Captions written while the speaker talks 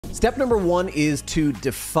Step number one is to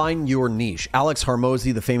define your niche. Alex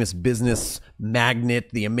Hormozi, the famous business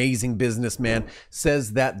magnate, the amazing businessman,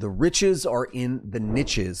 says that the riches are in the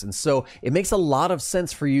niches. And so it makes a lot of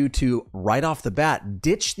sense for you to, right off the bat,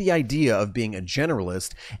 ditch the idea of being a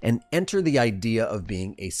generalist and enter the idea of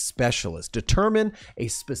being a specialist. Determine a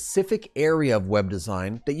specific area of web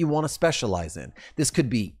design that you want to specialize in. This could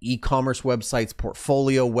be e-commerce websites,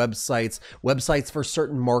 portfolio websites, websites for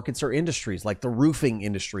certain markets or industries like the roofing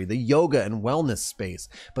industry, the yoga and wellness space.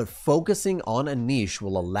 But focusing on a niche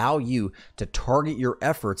will allow you to target your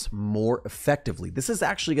efforts more effectively. This is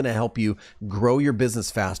actually going to help you grow your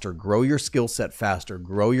business faster, grow your skill set faster,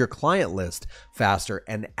 grow your client list faster,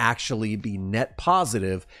 and actually be net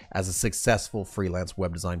positive as a successful freelance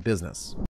web design business.